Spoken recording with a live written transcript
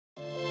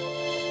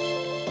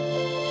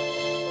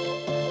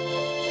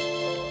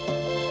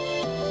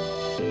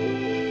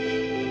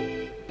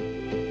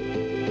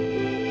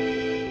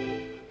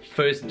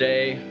First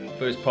day,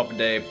 first proper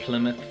day at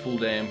Plymouth, full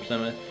day in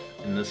Plymouth.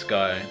 And this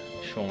guy,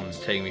 Sean's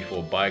taking me for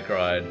a bike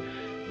ride,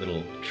 a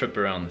little trip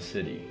around the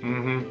city.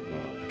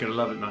 Mm-hmm. Gonna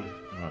love it, man.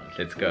 Alright,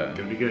 let's go.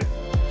 Gonna be good.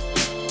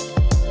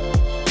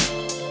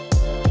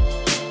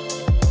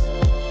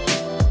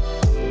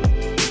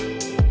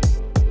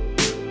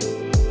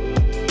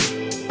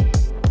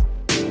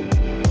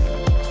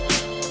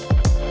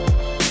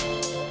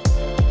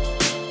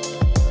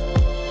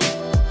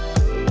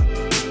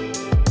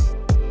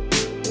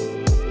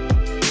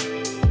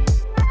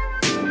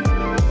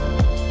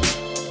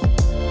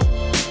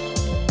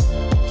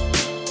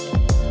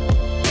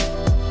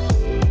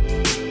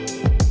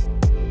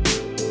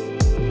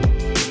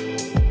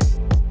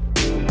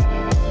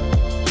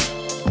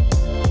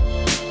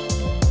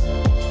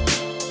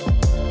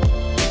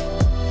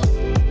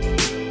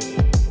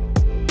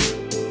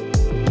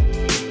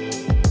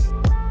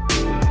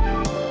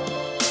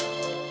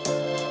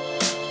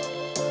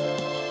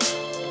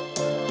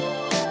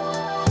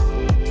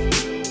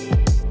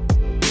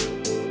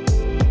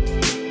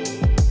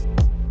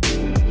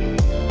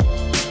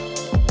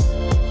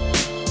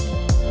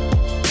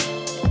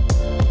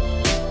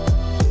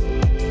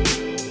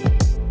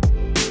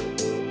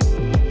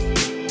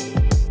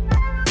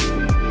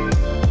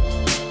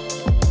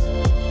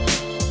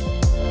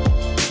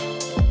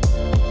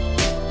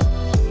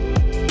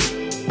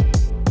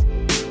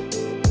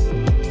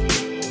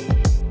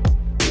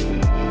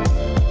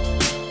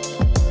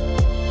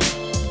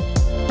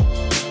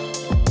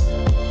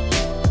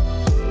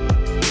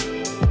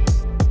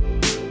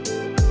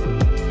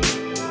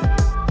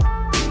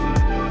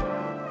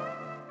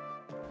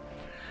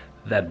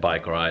 That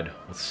bike ride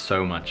was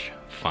so much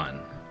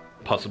fun.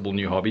 Possible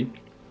new hobby.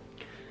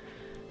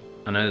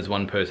 I know there's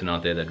one person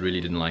out there that really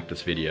didn't like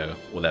this video,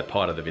 or that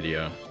part of the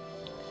video.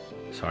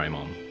 Sorry,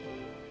 Mom.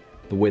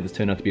 The weather's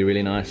turned out to be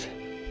really nice.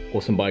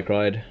 Awesome bike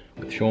ride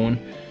with Sean.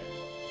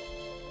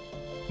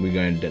 We're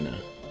going to dinner.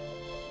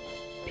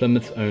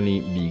 Plymouth's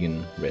only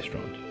vegan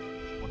restaurant.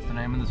 What's the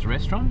name of this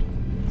restaurant?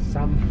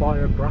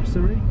 Samphire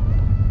Brasserie.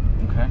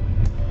 Okay. Am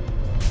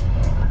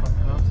I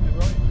pronouncing it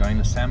right? Going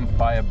to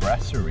Samphire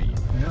Brasserie.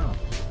 Yeah.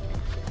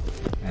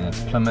 And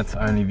it's Plymouth's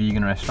only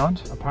vegan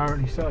restaurant.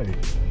 Apparently so.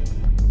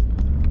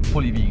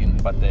 Fully vegan,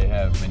 but they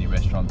have many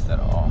restaurants that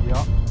are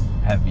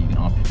have vegan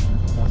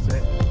options. That's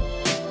it.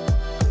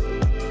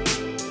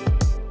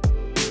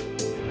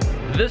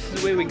 This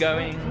is where we're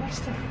going.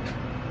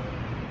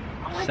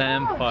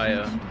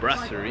 Samphire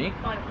Brasserie.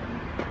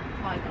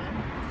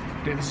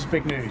 This is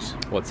big news.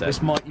 What's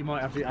that? You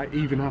might have to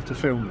even have to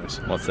film this.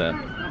 What's that?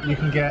 You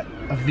can get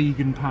a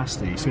vegan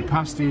pasty. So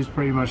pasty is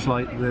pretty much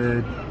like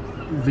the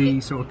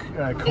sort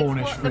of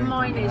Cornish it's what food. the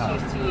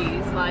miners used to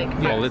use, like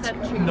Well, it's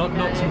not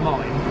to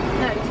mine.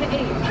 No, to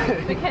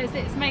eat, because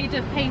it's made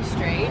of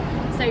pastry,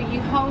 so you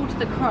hold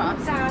the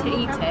crust to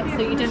eat it,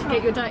 so you don't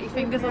get your dirty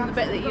fingers on the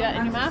bit that you get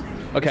in your mouth.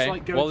 Okay, It's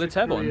like going well to let's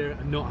have one. Korea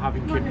and not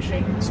having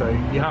kimchi. So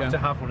you have to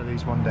have one of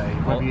these one day.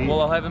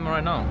 Well, I'll have them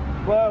right now.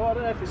 Well, I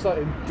don't know if it's like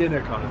a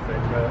dinner kind of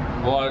thing, but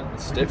Well,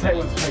 it's take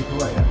one to take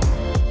away.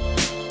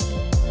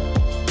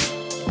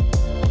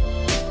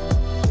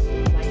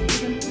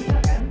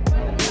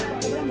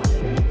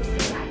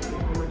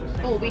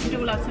 Or we could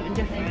all have something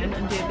different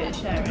and do a bit of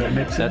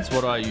sharing. That's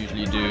what I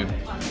usually do.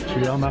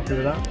 I'm happy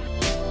with that.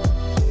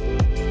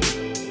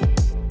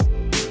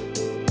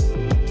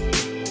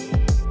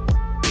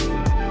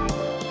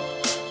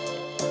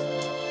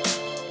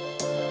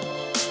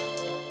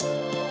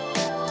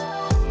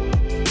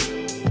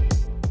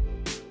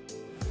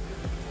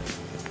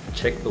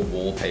 Check the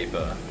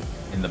wallpaper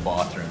in the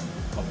bathroom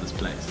of this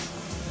place.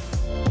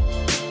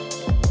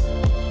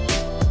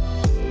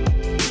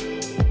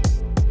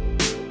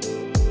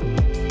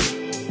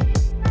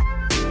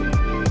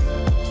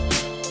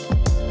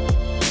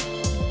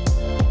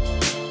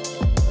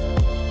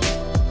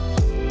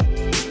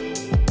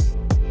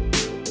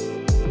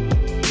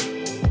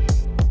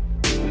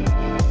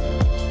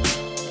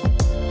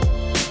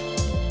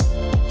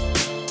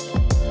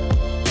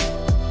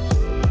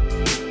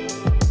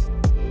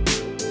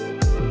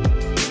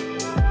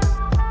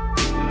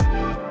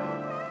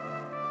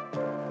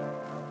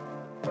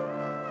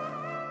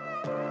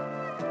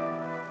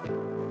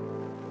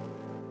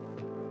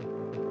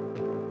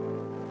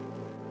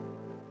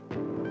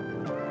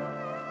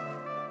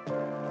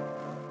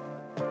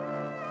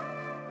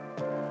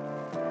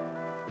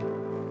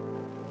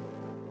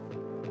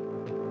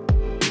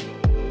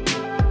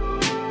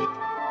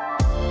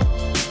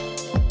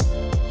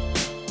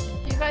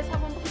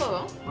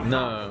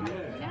 No.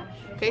 Yeah.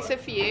 Okay, so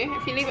for you,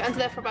 if you leave it under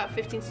there for about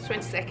 15 to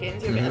 20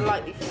 seconds, you'll get a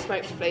lightly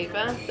smoked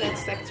flavour. 30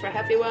 seconds for a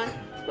heavy one.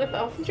 Whip it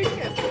off and drink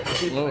it.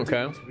 Oh,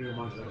 okay.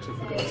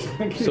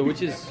 So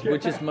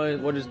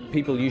what does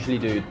people usually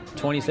do?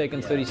 20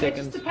 seconds, 30 It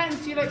seconds? just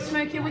depends. Do you like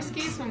smoky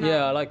whiskies or not?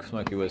 Yeah, I like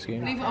smoky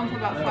whiskey. Leave it on for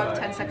about 5 to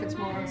 10 seconds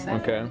more and so.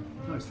 Okay.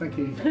 Nice, thank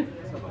you.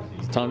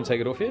 It's time to take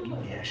it off yet?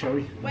 Yeah, shall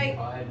we? Wait.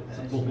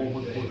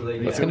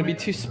 It's going to be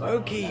too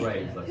smoky.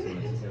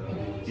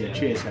 Yeah,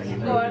 cheers, Hanging.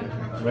 Go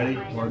on. Ready?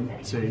 1,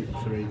 2,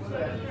 3.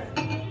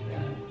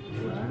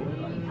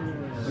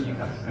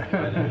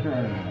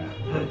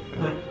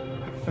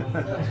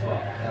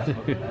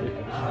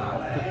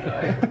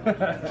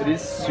 It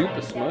is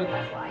super smoky.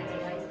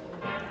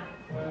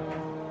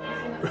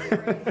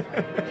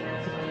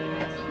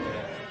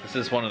 This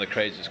is one of the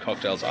craziest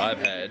cocktails I've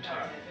had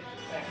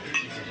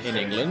in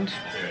England.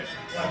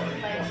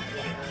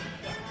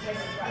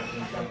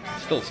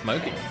 Still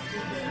smoky.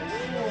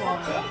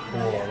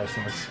 Oh, that's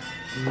nice.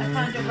 I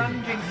found a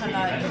rum drink I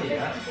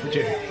like. Did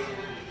you?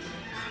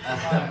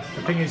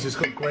 The thing is, it's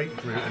got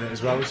grapefruit in it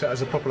as well, so it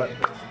has a proper like.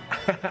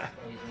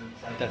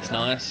 That's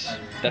nice.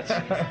 That's.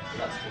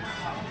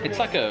 It's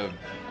like a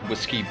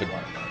whiskey, but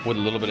with a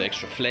little bit of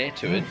extra flair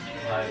to it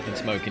and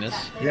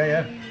smokiness. Yeah,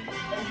 yeah.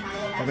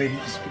 I mean,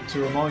 to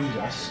remind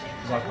us,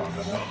 because I can't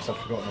remember, because I've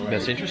forgotten already.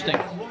 That's interesting.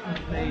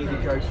 Maybe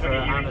goes for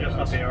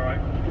ananas. Be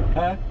alright.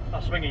 Huh?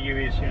 I'll swing at you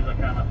as soon as I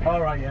can.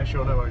 All right, yeah,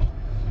 sure, no worries.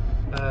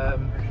 I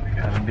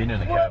haven't been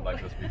in a cab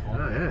like this before.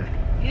 Oh,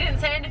 yeah. You didn't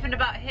say anything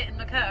about hitting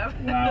the curb.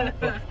 No.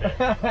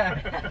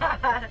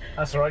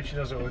 That's alright, she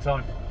does it all the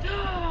time.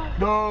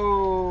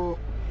 No!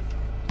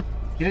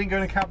 You didn't go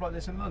in a cab like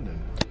this in London?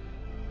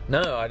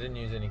 No, I didn't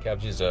use any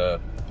cabs. I used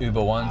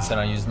Uber once, and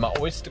I used my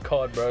Oyster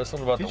card, bro. It's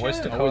all about Did the you?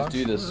 Oyster I card. I always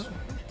do this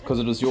because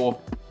it was your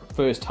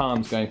first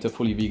times going to a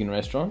fully vegan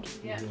restaurant.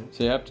 Yeah.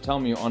 So you have to tell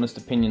me your honest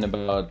opinion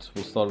about.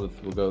 We'll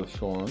go with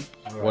Sean.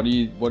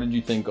 Right. What did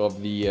you think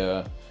of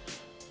the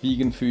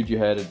vegan food you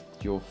had at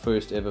your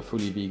first ever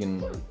fully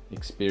vegan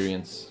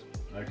experience?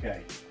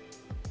 Okay.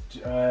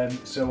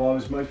 So I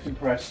was most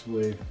impressed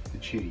with the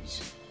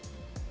cheese,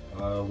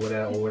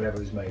 whatever it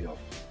was made of.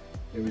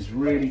 It was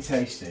really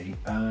tasty,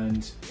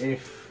 and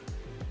if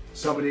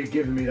somebody had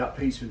given me that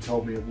pizza and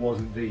told me it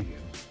wasn't vegan,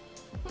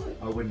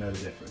 I wouldn't know the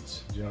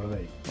difference. Do you know what I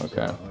mean?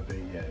 Okay. So I'd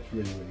be, yeah, it's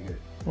really, really good.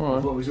 All I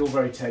right. thought it was all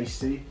very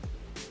tasty.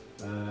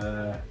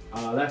 And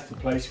I left the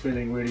place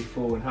feeling really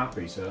full and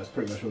happy, so that's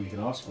pretty much all you can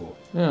ask for.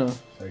 Yeah.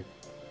 So,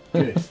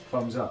 good.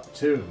 Thumbs up.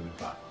 2 of them, in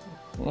fact.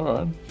 All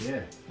right.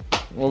 Yeah.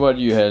 What about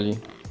you, Haley?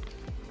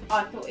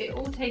 I thought it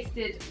all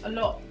tasted a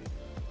lot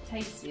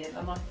tastier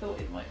than I thought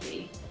it might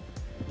be.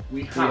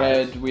 We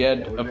had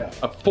Yeah, what about?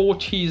 a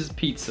 4-cheese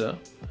pizza.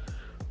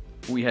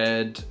 We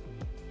had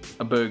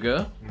a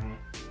burger,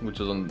 which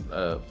was on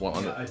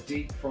a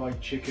deep fried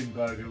chicken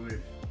burger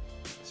with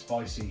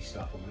spicy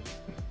stuff on it.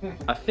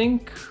 I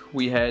think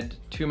we had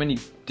too many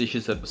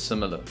dishes that were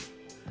similar,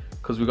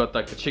 because we got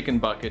like the chicken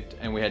bucket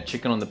and we had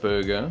chicken on the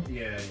burger.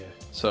 Yeah, yeah.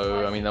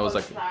 So I mean that was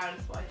like Cauliflower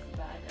and spicy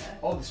burger.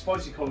 Oh, the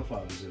spicy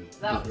cauliflower was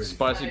That really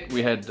spicy. so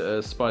We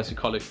had spicy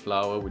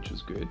cauliflower, which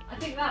was good. I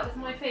think that was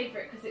my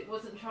favourite because it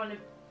wasn't trying to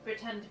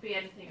pretend to be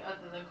anything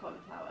other than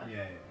cauliflower.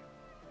 Yeah,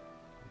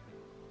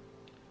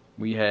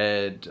 We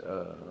had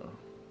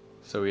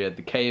so we had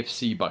the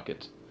KFC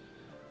bucket,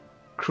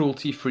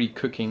 cruelty-free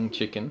cooking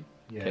chicken.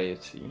 Yeah.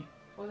 KFC.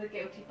 Or the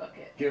guilty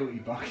bucket. Guilty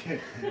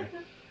bucket. Yeah.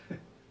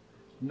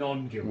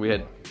 Non-guilty. We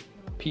had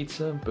bucket.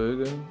 pizza,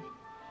 burger.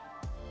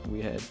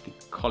 We had the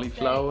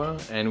cauliflower,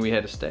 and we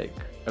had a steak,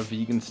 a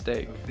vegan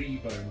steak, A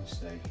V-bone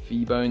steak.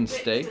 V-bone Which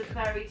steak, was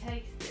very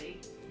tasty.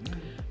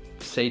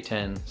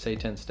 seitan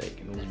steak,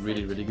 and it was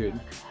really, really good.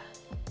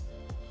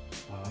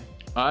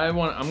 Aye. I'm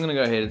gonna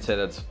go ahead and say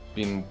that's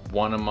been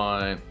one of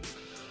my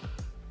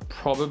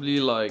probably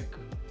like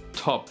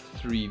top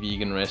 3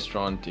 vegan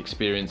restaurant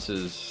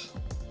experiences.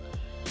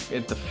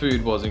 The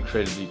food was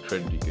incredibly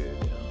good.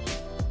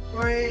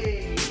 Yeah.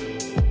 Whee!